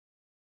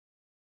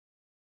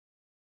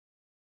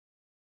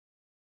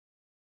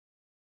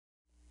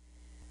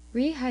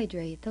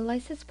Rehydrate the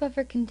lysis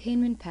buffer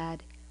containment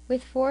pad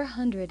with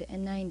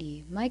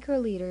 490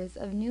 microliters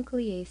of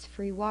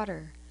nuclease-free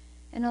water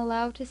and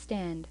allow to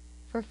stand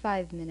for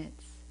 5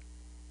 minutes.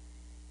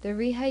 The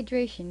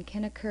rehydration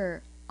can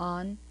occur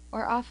on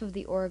or off of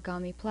the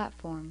Origami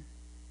platform.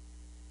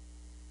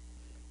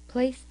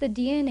 Place the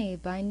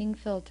DNA binding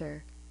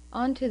filter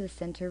onto the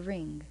center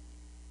ring.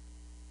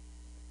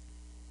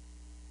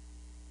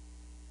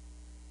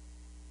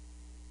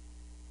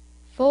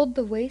 Fold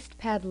the waste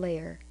pad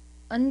layer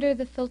under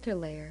the filter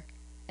layer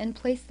and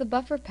place the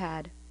buffer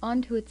pad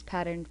onto its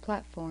patterned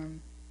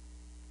platform.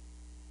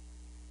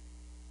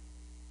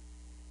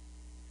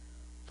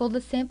 Fold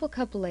the sample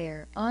cup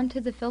layer onto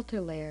the filter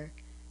layer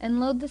and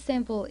load the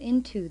sample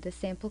into the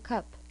sample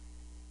cup.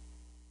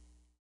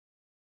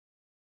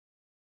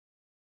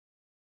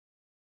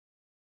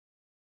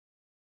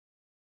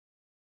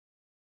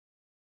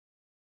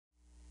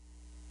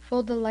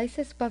 Fold the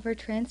lysis buffer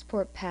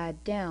transport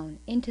pad down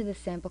into the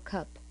sample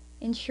cup,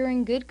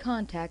 ensuring good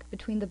contact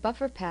between the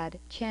buffer pad,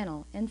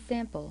 channel, and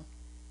sample.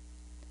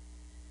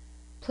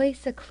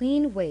 Place a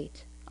clean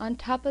weight on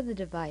top of the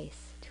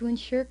device to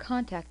ensure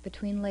contact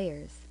between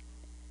layers.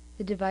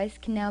 The device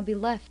can now be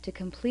left to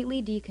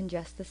completely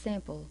decongest the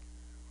sample,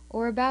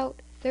 or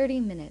about 30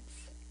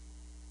 minutes.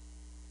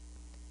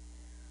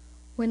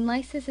 When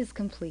lysis is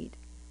complete,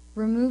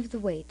 remove the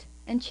weight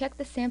and check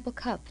the sample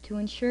cup to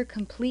ensure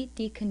complete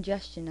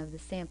decongestion of the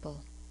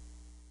sample.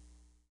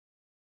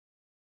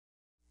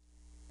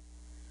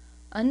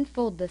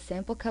 Unfold the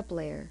sample cup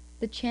layer,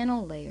 the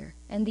channel layer,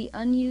 and the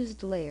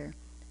unused layer,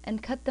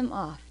 and cut them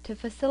off to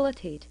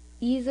facilitate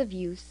ease of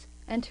use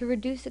and to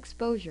reduce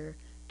exposure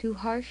to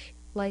harsh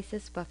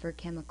lysis buffer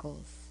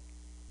chemicals.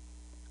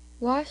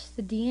 Wash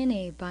the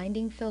DNA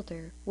binding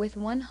filter with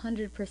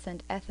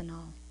 100%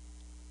 ethanol.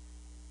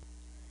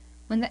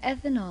 When the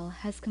ethanol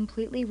has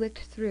completely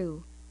wicked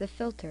through the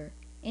filter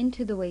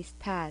into the waste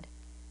pad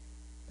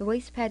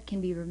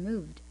can be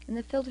removed and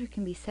the filter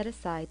can be set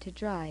aside to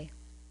dry.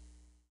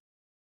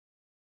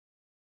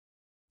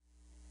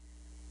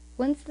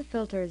 Once the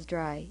filter is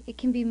dry, it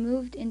can be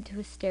moved into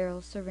a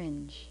sterile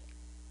syringe.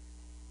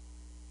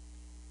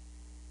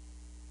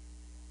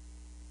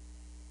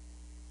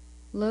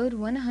 Load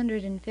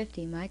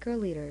 150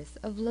 microliters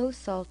of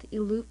low-salt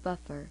elute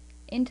buffer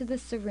into the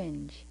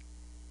syringe.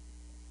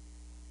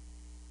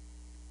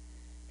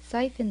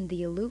 Siphon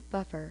the elute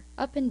buffer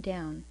up and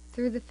down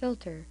through the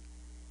filter,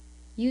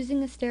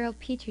 using a sterile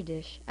petri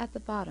dish at the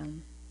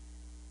bottom.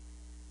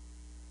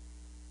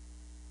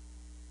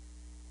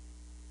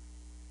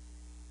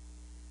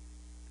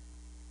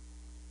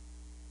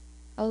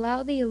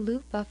 Allow the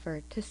elute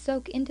buffer to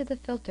soak into the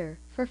filter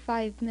for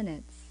 5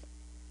 minutes.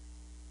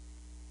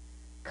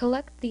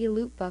 Collect the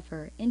elute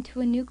buffer into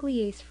a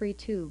nuclease-free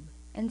tube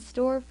and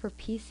store for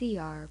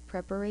PCR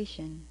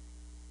preparation.